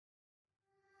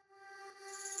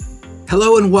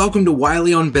Hello and welcome to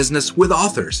Wiley on Business with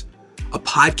Authors, a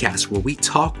podcast where we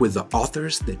talk with the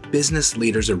authors that business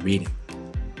leaders are reading.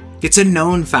 It's a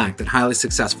known fact that highly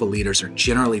successful leaders are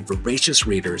generally voracious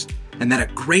readers and that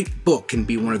a great book can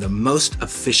be one of the most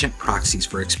efficient proxies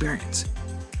for experience.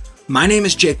 My name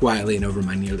is Jake Wiley, and over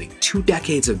my nearly 2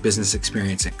 decades of business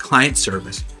experience in client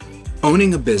service,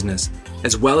 owning a business,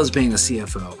 as well as being a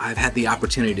CFO, I've had the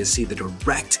opportunity to see the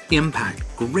direct impact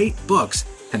great books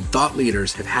and thought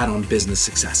leaders have had on business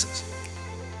successes.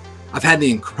 I've had the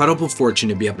incredible fortune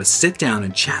to be able to sit down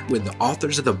and chat with the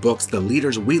authors of the books the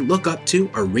leaders we look up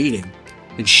to are reading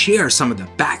and share some of the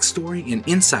backstory and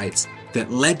insights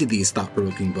that led to these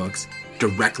thought-provoking books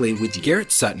directly with you.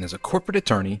 Garrett Sutton is a corporate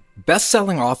attorney,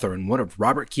 best-selling author, and one of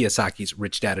Robert Kiyosaki's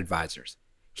Rich Dad advisors.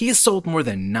 He has sold more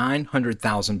than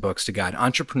 900,000 books to guide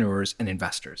entrepreneurs and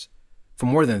investors. For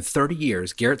more than 30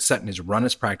 years, Garrett Sutton has run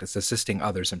his practice assisting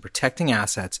others in protecting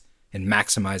assets and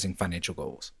maximizing financial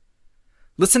goals.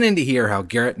 Listen in to hear how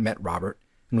Garrett met Robert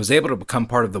and was able to become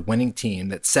part of the winning team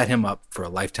that set him up for a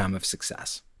lifetime of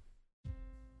success.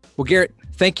 Well, Garrett,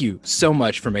 thank you so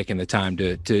much for making the time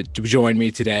to join me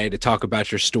today to talk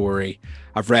about your story.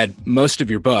 I've read most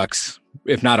of your books,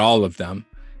 if not all of them,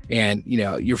 and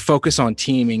your focus on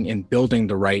teaming and building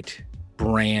the right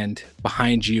brand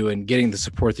behind you and getting the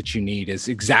support that you need is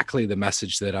exactly the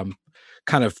message that I'm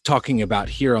kind of talking about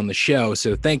here on the show.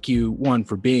 So thank you, one,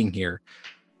 for being here.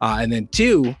 And then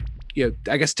two,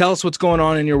 I guess tell us what's going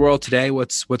on in your world today.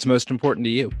 What's most important to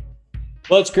you?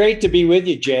 Well, it's great to be with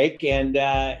you, Jake. And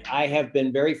I have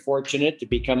been very fortunate to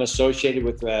become associated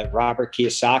with Robert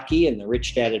Kiyosaki and the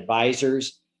Rich Dad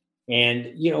Advisors.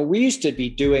 And, we used to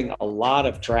be doing a lot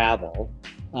of travel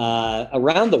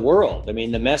around the world. I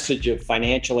mean, the message of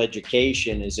financial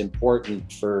education is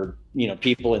important for,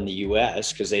 people in the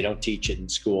U.S. because they don't teach it in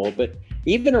school. But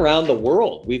even around the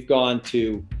world, we've gone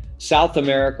to South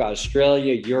America,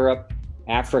 Australia, Europe,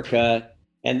 Africa,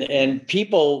 and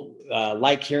people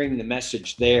like hearing the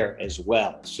message there as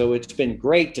well. So it's been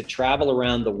great to travel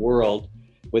around the world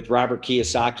with Robert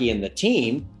Kiyosaki and the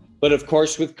team. But of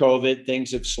course, with COVID,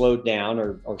 things have slowed down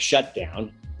or shut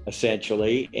down,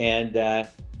 essentially. And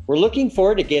we're looking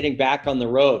forward to getting back on the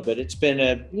road. But it's been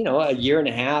a year and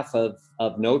a half of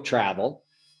no travel.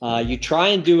 You try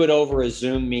and do it over a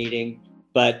Zoom meeting.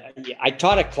 But I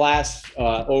taught a class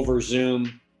over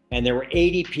Zoom, and there were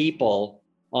 80 people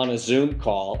on a Zoom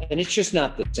call, and it's just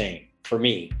not the same for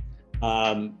me.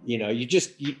 I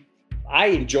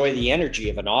enjoy the energy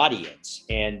of an audience,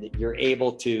 and you're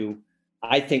able to,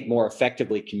 I think, more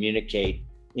effectively communicate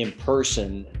in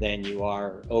person than you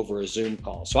are over a Zoom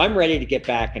call. So I'm ready to get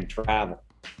back and travel.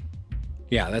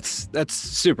 Yeah, that's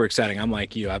super exciting. I'm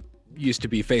like you. I used to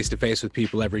be face-to-face with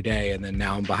people every day, and then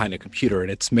now I'm behind a computer, and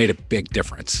it's made a big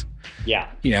difference. Yeah.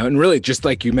 And really, just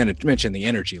like you mentioned, the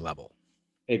energy level.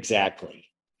 Exactly.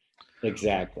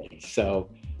 So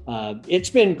it's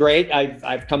been great.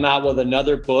 I've come out with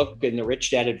another book in the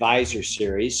Rich Dad Advisor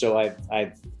series. So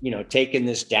I've taken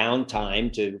this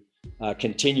downtime to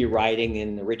continue writing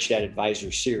in the Rich Dad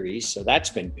Advisor series. So that's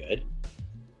been good.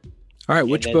 All right.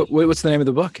 Which book? What's the name of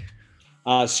the book?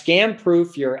 Scam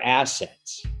Proof Your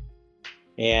Assets.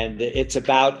 And it's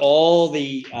about all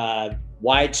the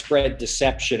widespread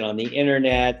deception on the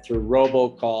internet, through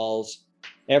robocalls,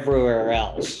 everywhere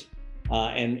else,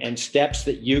 and steps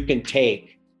that you can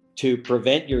take to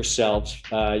prevent yourself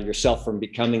from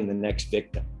becoming the next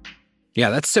victim.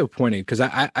 Yeah, that's so poignant, because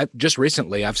I just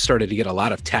recently I've started to get a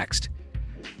lot of text,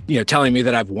 telling me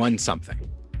that I've won something.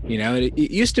 It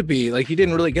used to be like you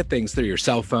didn't really get things through your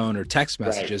cell phone or text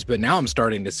messages, right. But now I'm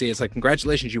starting to see it's like,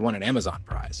 congratulations, you won an Amazon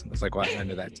prize. And it's like, well, I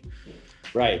know that.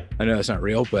 Right. I know that's not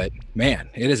real, but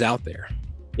man, it is out there.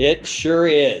 It sure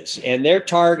is. And they're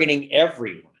targeting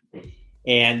everyone.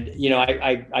 And,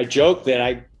 I joke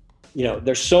that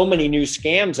there's so many new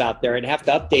scams out there. I'd have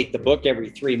to update the book every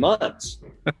 3 months.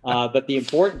 But the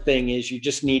important thing is you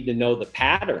just need to know the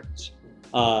patterns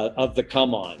of the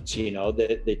come-ons.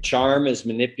 The charm is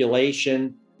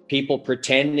manipulation, people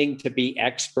pretending to be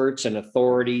experts and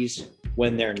authorities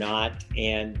when they're not.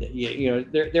 And,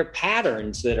 there are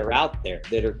patterns that are out there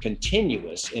that are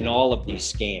continuous in all of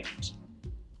these scams.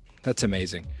 That's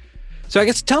amazing. So I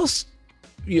guess tell us,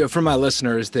 for my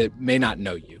listeners that may not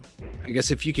know you, I guess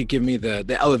if you could give me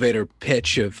the elevator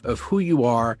pitch of who you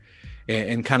are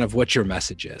and kind of what your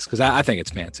message is, because I think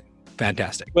it's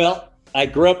fantastic. Well, I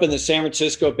grew up in the San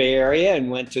Francisco Bay Area and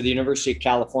went to the University of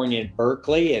California in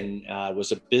Berkeley and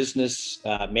was a business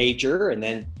major, and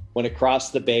then went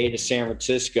across the Bay to San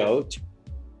Francisco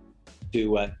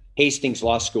to Hastings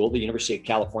Law School, the University of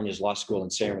California's law school in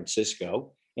San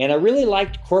Francisco. And I really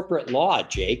liked corporate law,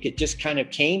 Jake. It just kind of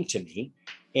came to me.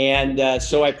 And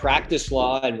so I practiced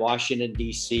law in Washington,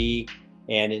 D.C.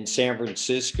 and in San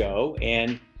Francisco.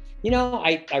 And,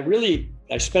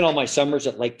 I spent all my summers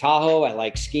at Lake Tahoe. I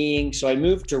like skiing. So I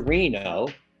moved to Reno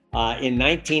in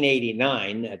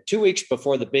 1989, 2 weeks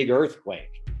before the big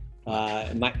earthquake.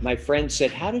 My friend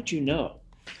said, "How did you know?"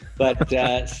 But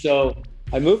so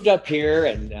I moved up here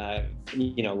and,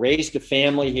 raised a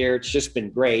family here. It's just been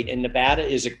great. And Nevada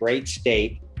is a great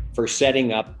state for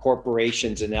setting up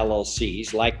corporations and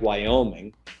LLCs like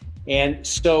Wyoming. And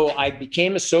so I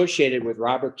became associated with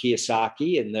Robert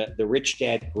Kiyosaki and the Rich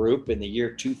Dad Group in the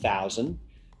year 2000.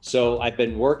 So I've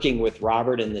been working with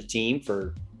Robert and the team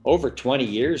for over 20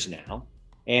 years now.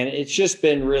 And it's just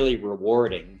been really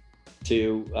rewarding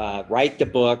to write the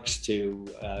books, to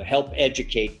help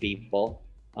educate people,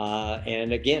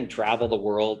 and again, travel the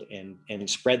world and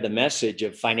spread the message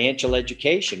of financial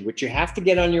education, which you have to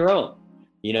get on your own.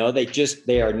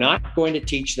 They are not going to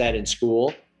teach that in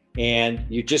school, and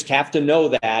you just have to know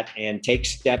that and take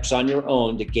steps on your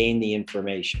own to gain the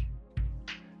information.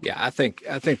 Yeah, I think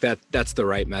that's the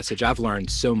right message. I've learned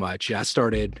so much. I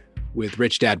started with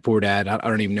Rich Dad, Poor Dad. I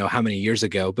don't even know how many years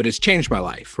ago, but it's changed my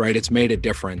life, right? It's made a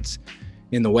difference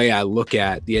in the way I look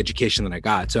at the education that I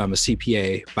got. So I'm a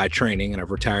CPA by training, and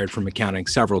I've retired from accounting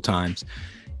several times.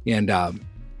 And,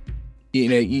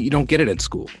 you don't get it in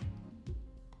school.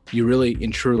 You really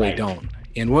and truly Right. don't.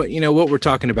 And what we're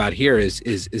talking about here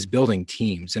is building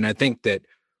teams. And I think that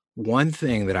one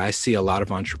thing that I see a lot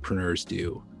of entrepreneurs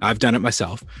do, I've done it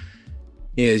myself,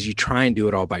 is you try and do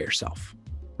it all by yourself,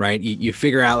 right? You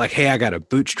figure out like, hey, I got to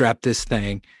bootstrap this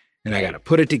thing and I got to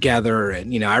put it together.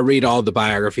 And, I read all the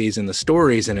biographies and the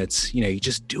stories, and it's, you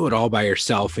just do it all by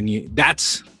yourself. And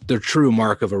that's the true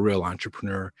mark of a real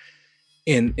entrepreneur.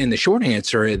 And the short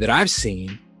answer that I've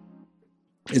seen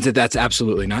is that that's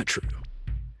absolutely not true.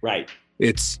 Right.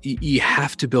 It's, you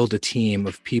have to build a team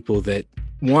of people that,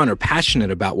 one, are passionate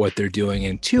about what they're doing,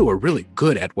 and two, are really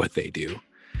good at what they do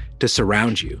to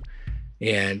surround you.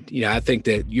 And, I think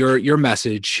that your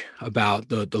message about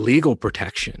the legal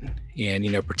protection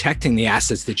and, protecting the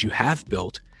assets that you have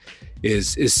built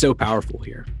is so powerful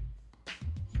here.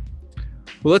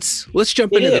 Well, let's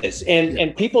jump into it. It is.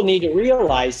 And people need to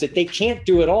realize that they can't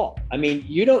do it all. I mean,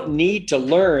 you don't need to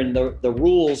learn the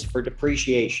rules for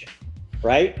depreciation,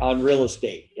 right, on real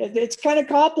estate. It's kind of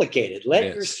complicated.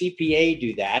 Let your CPA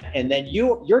do that. And then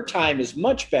your time is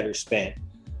much better spent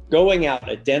going out,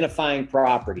 identifying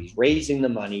properties, raising the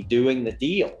money, doing the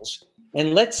deals,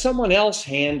 and let someone else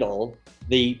handle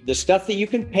the stuff that you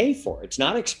can pay for. It's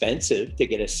not expensive to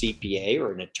get a CPA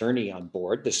or an attorney on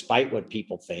board, despite what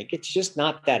people think. It's just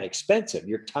not that expensive.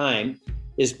 Your time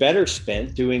is better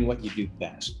spent doing what you do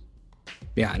best.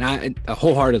 Yeah, and I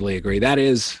wholeheartedly agree. That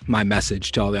is my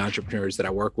message to all the entrepreneurs that I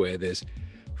work with is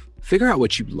figure out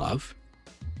what you love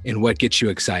and what gets you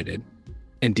excited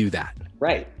and do that.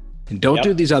 Right. And don't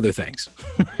do these other things.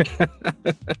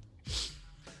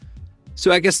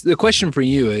 So I guess the question for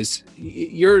you is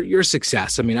your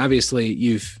success. I mean, obviously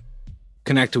you've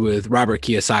connected with Robert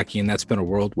Kiyosaki and that's been a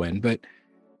whirlwind, but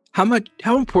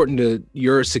how important to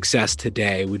your success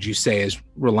today would you say is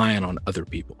relying on other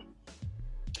people?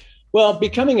 Well,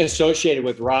 becoming associated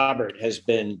with Robert has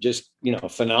been just,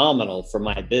 phenomenal for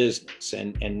my business,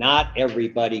 and not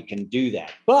everybody can do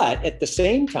that. But at the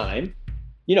same time,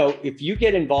 if you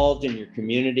get involved in your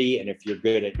community and if you're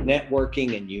good at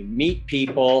networking and you meet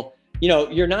people,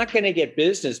 you're not going to get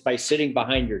business by sitting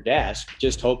behind your desk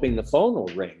just hoping the phone will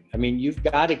ring. I mean, you've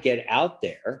got to get out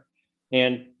there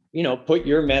and, put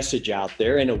your message out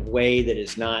there in a way that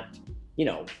is not,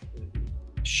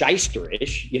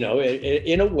 shysterish,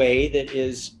 in a way that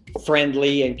is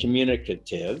friendly and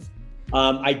communicative.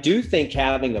 I do think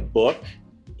having a book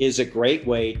is a great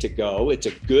way to go. It's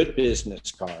a good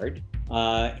business card.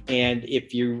 And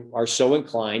if you are so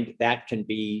inclined, that can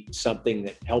be something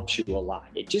that helps you a lot.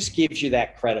 It just gives you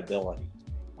that credibility.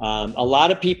 A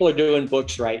lot of people are doing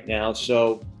books right now.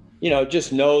 So,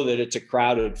 just know that it's a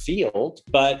crowded field.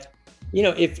 But,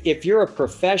 if you're a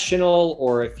professional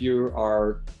or if you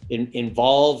are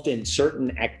involved in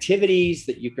certain activities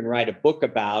that you can write a book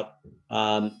about,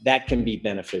 that can be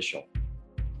beneficial.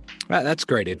 Well, that's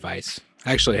great advice.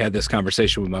 I actually had this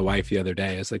conversation with my wife the other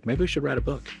day. I was like, maybe we should write a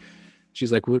book.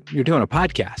 She's like, well, you're doing a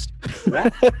podcast.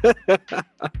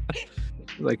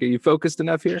 Like, are you focused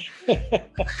enough here?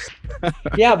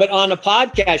 Yeah, but on a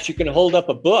podcast, you can hold up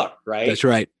a book, right? That's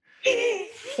right.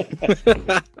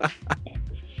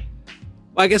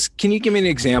 Well, I guess, can you give me an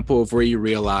example of where you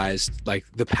realized like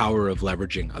the power of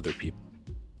leveraging other people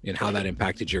and how that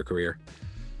impacted your career?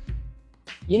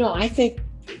 I think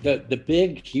the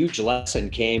big, huge lesson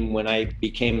came when I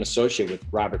became associated with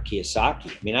Robert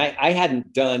Kiyosaki. I mean, I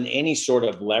hadn't done any sort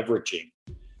of leveraging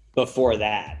before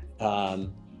that.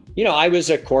 I was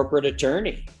a corporate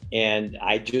attorney and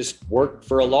I just worked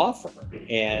for a law firm.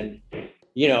 And,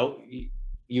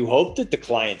 you hope that the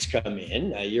clients come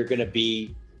in, you're going to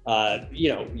be,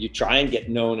 you try and get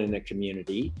known in the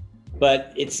community,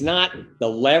 but it's not the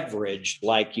leverage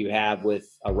like you have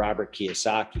with a Robert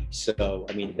Kiyosaki. So,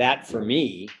 I mean, that for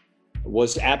me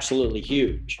was absolutely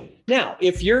huge. Now,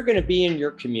 if you're going to be in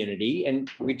your community, and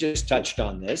we just touched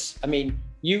on this, I mean,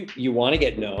 you want to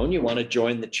get known, you want to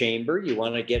join the chamber, you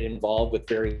want to get involved with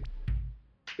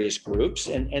various groups,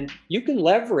 and you can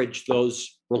leverage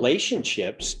those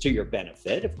relationships to your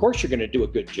benefit. Of course, you're going to do a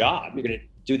good job. You're going to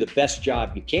do the best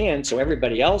job you can. So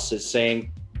everybody else is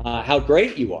saying how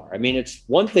great you are. I mean, it's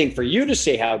one thing for you to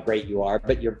say how great you are,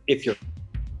 but if your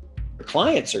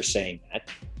clients are saying that,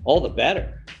 all the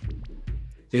better.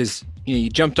 You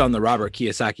jumped on the Robert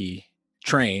Kiyosaki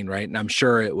train, right? And I'm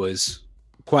sure it was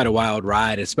quite a wild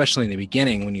ride, especially in the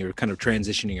beginning when you were kind of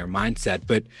transitioning your mindset.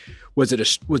 But was it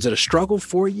a struggle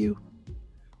for you,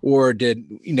 or did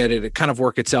it kind of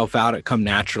work itself out? It come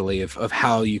naturally of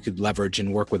how you could leverage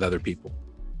and work with other people?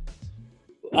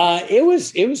 It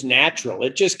was natural.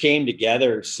 It just came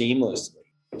together seamlessly.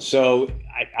 So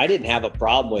I didn't have a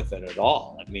problem with it at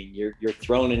all. I mean, you're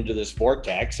thrown into this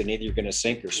vortex, and either you're going to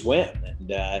sink or swim.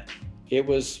 And it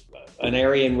was an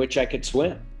area in which I could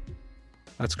swim.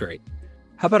 That's great.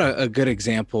 How about a good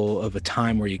example of a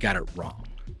time where you got it wrong,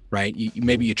 right?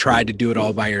 Maybe you tried to do it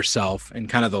all by yourself, and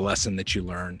kind of the lesson that you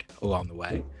learned along the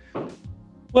way.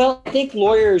 Well, I think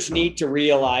lawyers need to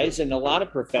realize, and a lot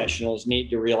of professionals need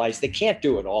to realize, they can't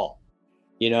do it all.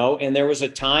 And there was a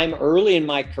time early in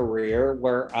my career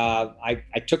where I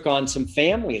took on some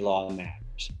family law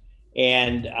matters.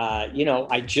 And, I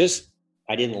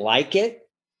didn't like it.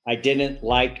 I didn't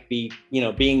like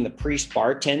being the priest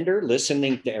bartender,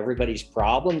 listening to everybody's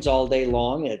problems all day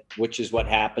long, which is what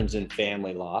happens in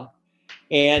family law.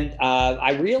 And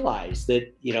I realized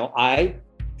that, I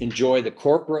enjoy the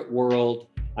corporate world.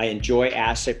 I enjoy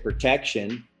asset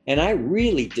protection, and I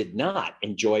really did not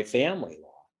enjoy family law.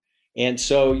 And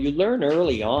so you learn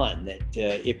early on that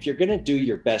if you're going to do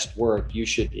your best work, you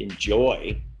should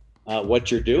enjoy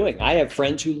what you're doing. I have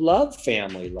friends who love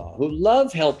family law, who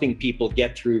love helping people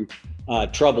get through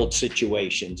troubled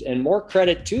situations, and more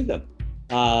credit to them.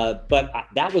 But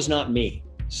that was not me.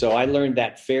 So I learned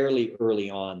that fairly early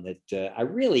on, that I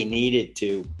really needed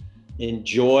to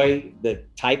enjoy the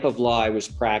type of law I was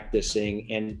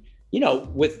practicing. And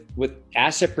with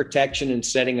asset protection and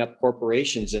setting up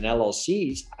corporations and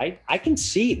LLCs, I can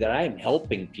see that I am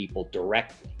helping people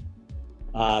directly.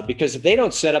 Because if they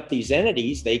don't set up these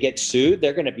entities, they get sued,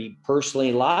 they're going to be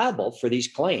personally liable for these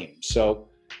claims. So,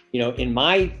 in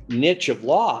my niche of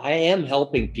law, I am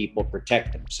helping people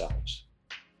protect themselves.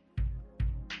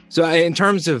 So in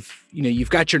terms of, you've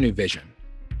got your new vision,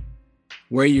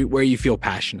 where you feel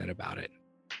passionate about it.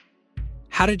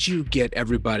 How did you get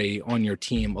everybody on your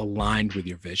team aligned with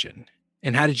your vision?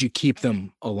 And how did you keep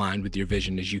them aligned with your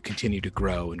vision as you continue to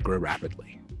grow and grow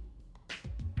rapidly?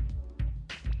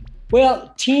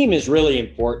 Well, team is really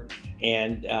important.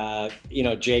 And,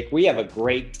 Jake, we have a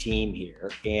great team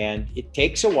here, and it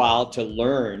takes a while to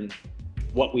learn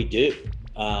what we do.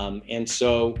 And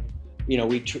so,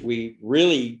 we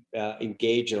really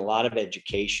engage in a lot of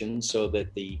education so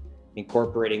that the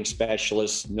incorporating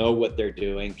specialists know what they're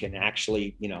doing, can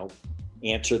actually,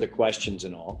 answer the questions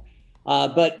and all.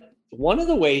 But one of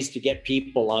the ways to get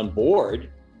people on board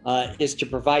is to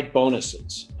provide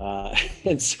bonuses.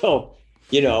 And so,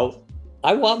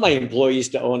 I want my employees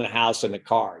to own a house and a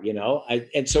car,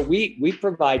 and so we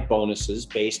provide bonuses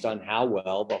based on how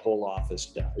well the whole office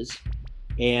does.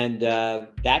 And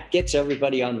that gets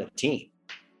everybody on the team.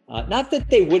 Not that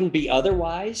they wouldn't be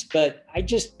otherwise, but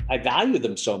I value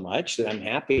them so much that I'm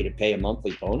happy to pay a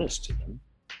monthly bonus to them.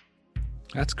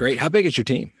 That's great. How big is your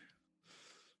team?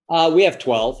 We have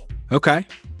 12. Okay.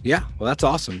 Yeah. Well, that's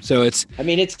awesome. So it's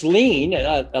lean.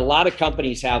 A lot of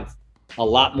companies have a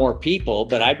lot more people,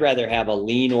 but I'd rather have a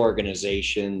lean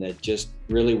organization that just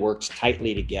really works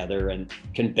tightly together and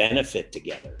can benefit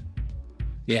together.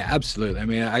 Yeah, absolutely. I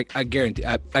mean, I guarantee,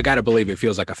 I got to believe it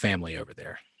feels like a family over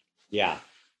there. Yeah.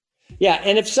 Yeah.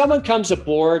 And if someone comes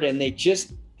aboard and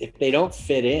if they don't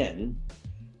fit in,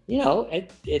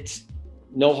 it's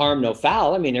no harm, no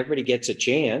foul. I mean, everybody gets a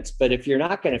chance, but if you're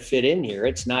not going to fit in here,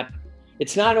 it's not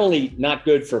only not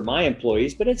good for my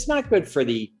employees, but it's not good for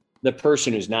the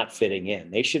person who's not fitting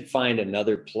in. They should find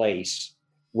another place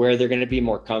where they're going to be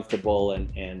more comfortable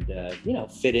and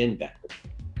fit in better.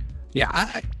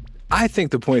 Yeah. I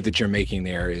think the point that you're making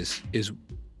there is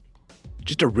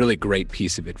just a really great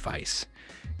piece of advice,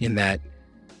 in that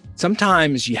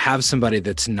sometimes you have somebody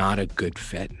that's not a good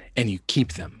fit and you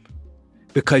keep them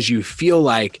because you feel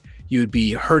like you'd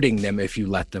be hurting them if you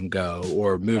let them go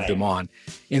or move them on.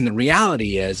 And the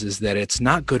reality is that it's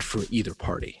not good for either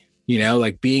party,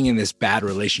 like being in this bad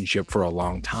relationship for a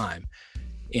long time.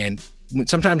 And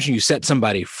sometimes when you set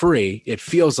somebody free, it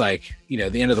feels like,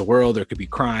 the end of the world. There could be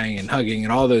crying and hugging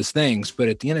and all those things. But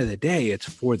at the end of the day, it's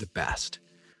for the best.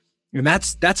 And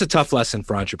that's a tough lesson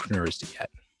for entrepreneurs to get.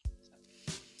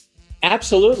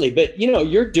 Absolutely. But,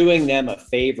 you're doing them a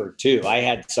favor too. I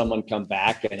had someone come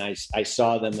back and I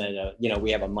saw them at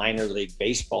we have a minor league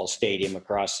baseball stadium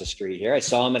across the street here. I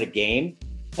saw them at a game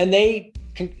and they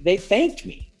thanked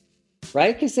me,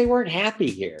 right? Because they weren't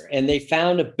happy here and they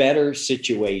found a better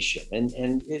situation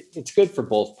and it's good for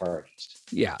both parties.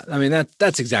 Yeah. I mean,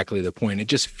 that's exactly the point. It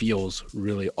just feels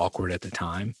really awkward at the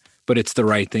time, but it's the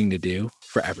right thing to do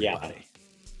for everybody. Yeah.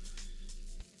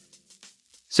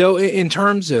 So in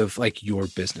terms of like your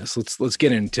business, let's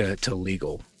get into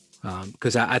legal,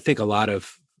 because I think a lot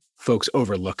of folks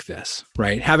overlook this,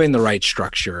 right? Having the right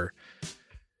structure.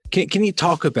 Can you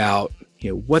talk about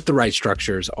what the right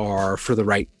structures are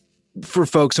for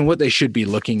folks and what they should be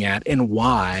looking at and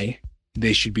why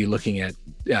they should be looking at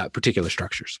particular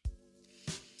structures?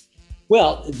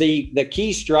 Well, the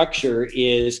key structure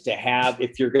is to have,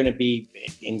 if you're going to be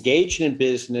engaged in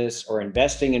business or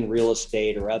investing in real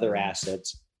estate or other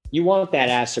assets, you want that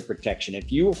asset protection.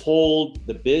 If you hold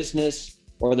the business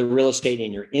or the real estate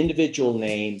in your individual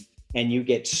name and you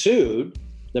get sued,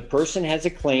 the person has a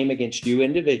claim against you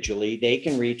individually. They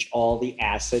can reach all the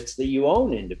assets that you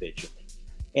own individually.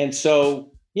 And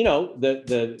so,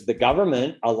 the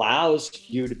government allows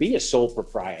you to be a sole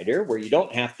proprietor where you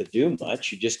don't have to do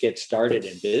much. You just get started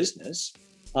in business,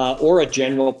 or a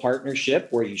general partnership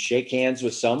where you shake hands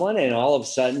with someone and all of a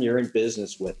sudden you're in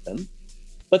business with them.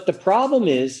 But the problem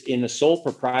is, in a sole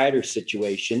proprietor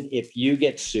situation, if you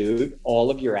get sued,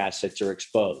 all of your assets are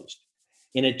exposed.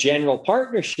 In a general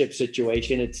partnership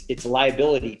situation, it's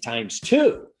liability times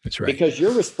 2. That's right. Because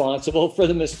you're responsible for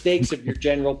the mistakes of your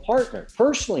general partner,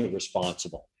 personally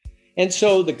responsible. And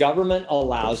so the government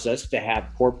allows us to have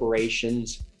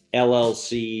corporations,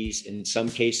 LLCs, in some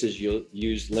cases you'll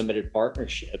use limited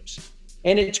partnerships.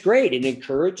 And it's great. It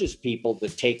encourages people to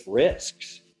take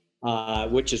risks,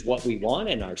 which is what we want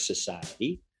in our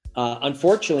society.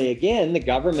 Unfortunately, again, the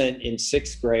government in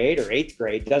 6th grade or 8th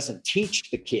grade doesn't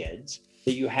teach the kids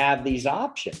that you have these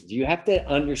options. You have to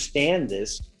understand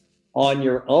this on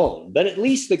your own, but at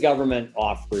least the government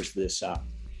offers this up.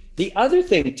 The other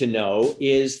thing to know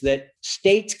is that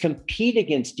states compete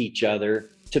against each other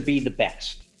to be the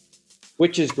best,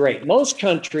 which is great. Most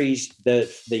countries,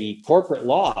 the corporate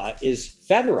law is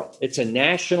federal. It's a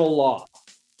national law,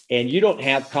 and you don't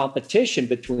have competition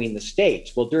between the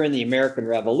states. Well, during the American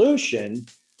Revolution,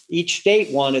 each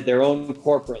state wanted their own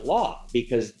corporate law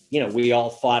because, we all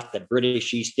fought the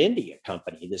British East India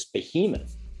Company, this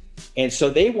behemoth. And so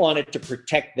they wanted to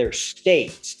protect their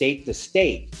state to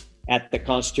state at the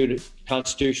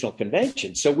Constitutional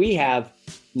Convention. So we have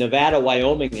Nevada,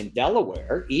 Wyoming, and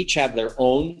Delaware each have their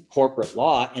own corporate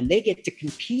law, and they get to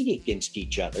compete against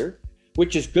each other,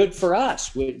 which is good for us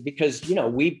because,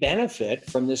 we benefit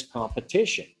from this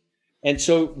competition. And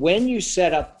so when you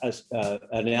set up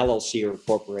an LLC or a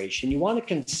corporation, you want to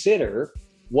consider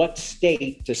what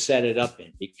state to set it up in,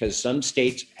 because some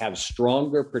states have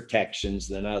stronger protections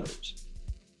than others.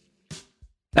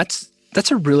 That's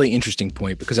a really interesting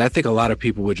point, because I think a lot of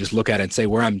people would just look at it and say,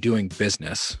 where I'm doing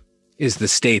business is the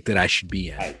state that I should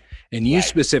be in. Right. And you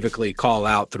specifically call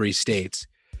out 3 states.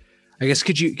 I guess,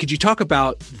 could you talk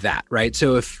about that, right?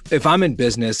 So if I'm in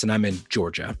business and I'm in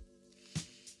Georgia,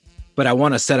 but I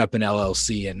want to set up an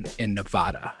LLC in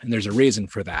Nevada, and there's a reason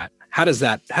for that, how does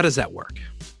that work?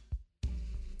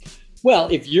 Well,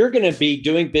 if you're going to be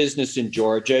doing business in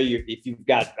Georgia, if you've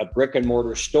got a brick and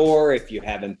mortar store, if you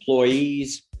have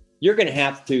employees, you're going to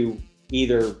have to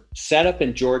either set up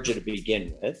in Georgia to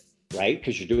begin with, right?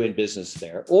 Because you're doing business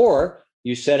there, or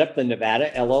you set up the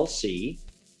Nevada LLC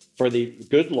for the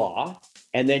good law,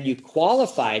 and then you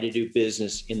qualify to do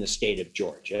business in the state of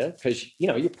Georgia because,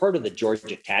 you're part of the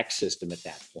Georgia tax system at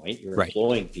that point. You're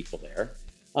employing people there.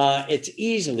 It's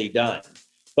easily done.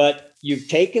 But you've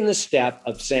taken the step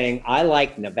of saying, I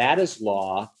like Nevada's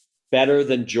law better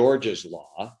than Georgia's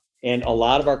law. And a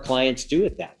lot of our clients do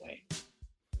it that way.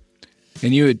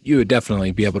 And you would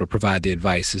definitely be able to provide the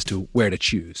advice as to where to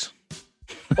choose.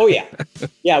 Oh, yeah.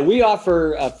 Yeah, we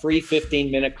offer a free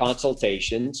 15-minute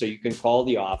consultation. So you can call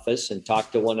the office and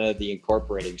talk to one of the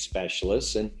incorporating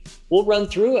specialists, and we'll run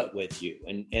through it with you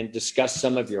and discuss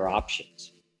some of your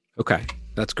options. Okay,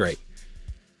 that's great.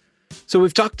 So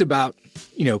we've talked about,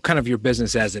 kind of your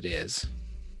business as it is,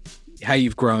 how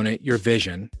you've grown it, your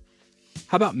vision.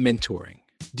 How about mentoring?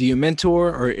 Do you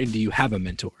mentor, or do you have a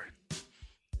mentor?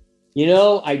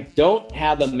 I don't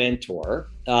have a mentor.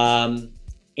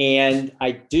 And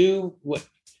I do,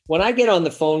 when I get on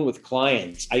the phone with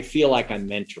clients, I feel like I'm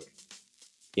mentoring.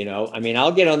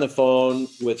 I'll get on the phone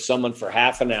with someone for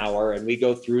half an hour and we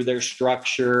go through their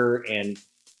structure, and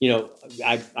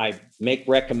I make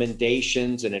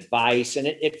recommendations and advice, and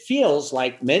it feels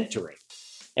like mentoring.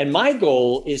 And my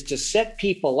goal is to set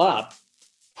people up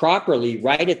properly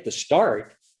right at the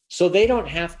start, so they don't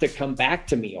have to come back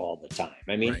to me all the time.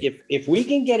 Right. If we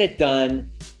can get it done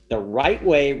the right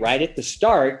way right at the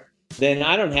start, then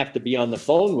I don't have to be on the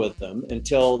phone with them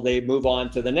until they move on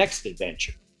to the next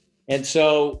adventure. And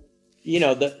so,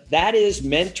 that is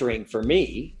mentoring for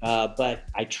me, but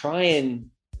I try and,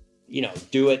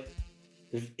 do it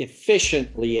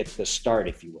efficiently at the start,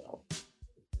 if you will.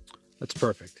 That's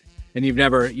perfect. And you've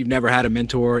never had a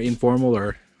mentor, informal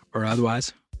or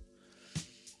otherwise?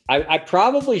 I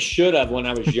probably should have when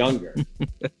I was younger.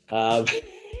 I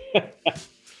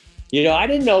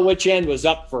didn't know which end was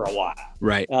up for a while.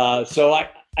 Right. So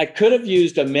I could have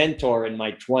used a mentor in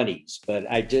my 20s, but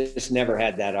I just never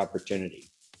had that opportunity.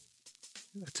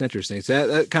 That's interesting.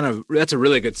 So that's a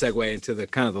really good segue into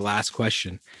the last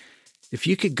question. If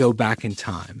you could go back in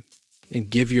time and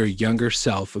give your younger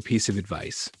self a piece of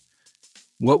advice,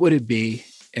 what would it be,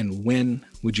 and when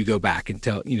would you go back and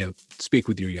speak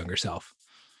with your younger self?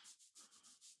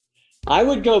 I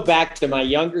would go back to my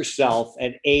younger self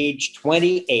at age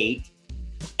 28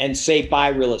 and say, buy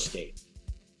real estate.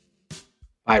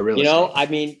 Buy real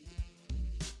estate.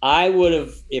 I would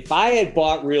have, if I had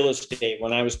bought real estate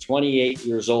when I was 28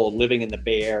 years old, living in the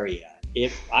Bay Area,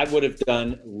 I would have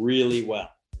done really well.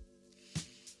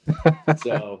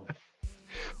 So,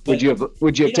 would you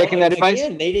have taken that advice?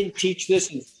 Again, they didn't teach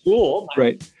this in school.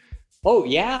 Right. Oh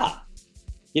yeah.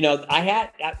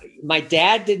 My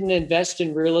dad didn't invest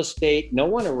in real estate. No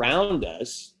one around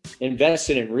us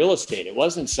invested in real estate. It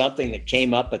wasn't something that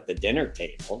came up at the dinner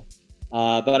table.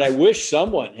 But I wish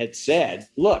someone had said,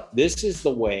 look, this is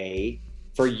the way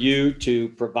for you to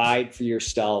provide for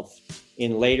yourself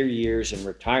in later years in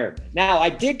retirement. Now, I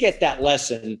did get that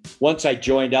lesson once I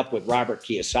joined up with Robert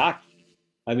Kiyosaki.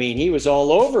 He was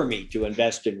all over me to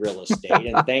invest in real estate,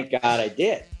 and thank God I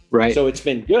did. Right. So it's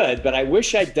been good, but I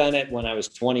wish I'd done it when I was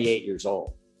 28 years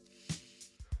old.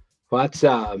 Well, that's,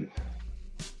 so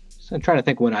I'm trying to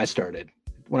think when I started,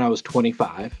 when I was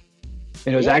 25.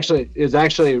 And it was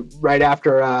actually right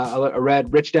after I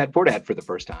read Rich Dad Poor Dad for the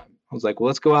first time. I was like, well,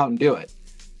 let's go out and do it.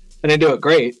 I didn't do it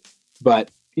great,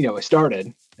 but I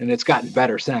started, and it's gotten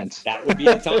better since. That would be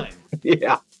the time.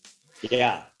 Yeah.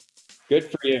 Yeah. Good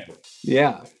for you.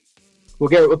 Yeah. Well,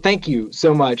 Garrett, thank you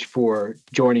so much for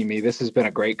joining me. This has been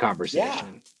a great conversation.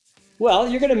 Yeah. Well,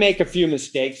 you're going to make a few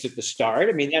mistakes at the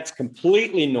start. That's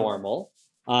completely normal.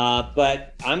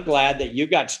 But I'm glad that you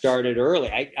got started early.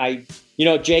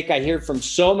 Jake, I hear from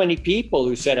so many people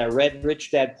who said, I read Rich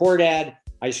Dad Poor Dad.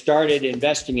 I started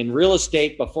investing in real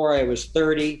estate before I was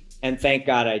 30, and thank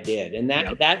God I did. And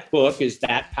that book is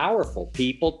that powerful.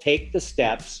 People take the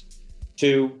steps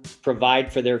to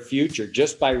provide for their future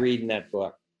just by reading that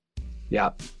book.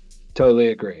 Yeah, totally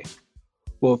agree.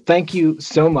 Well, thank you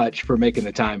so much for making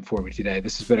the time for me today.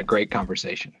 This has been a great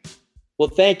conversation. Well,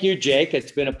 thank you, Jake.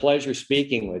 It's been a pleasure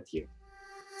speaking with you.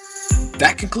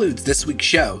 That concludes this week's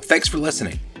show. Thanks for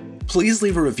listening. Please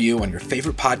leave a review on your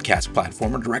favorite podcast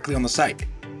platform or directly on the site.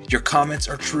 Your comments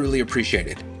are truly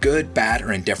appreciated, good, bad,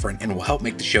 or indifferent, and will help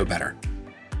make the show better.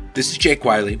 This is Jake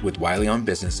Wiley with Wiley on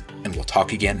Business, and we'll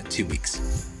talk again in 2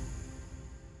 weeks.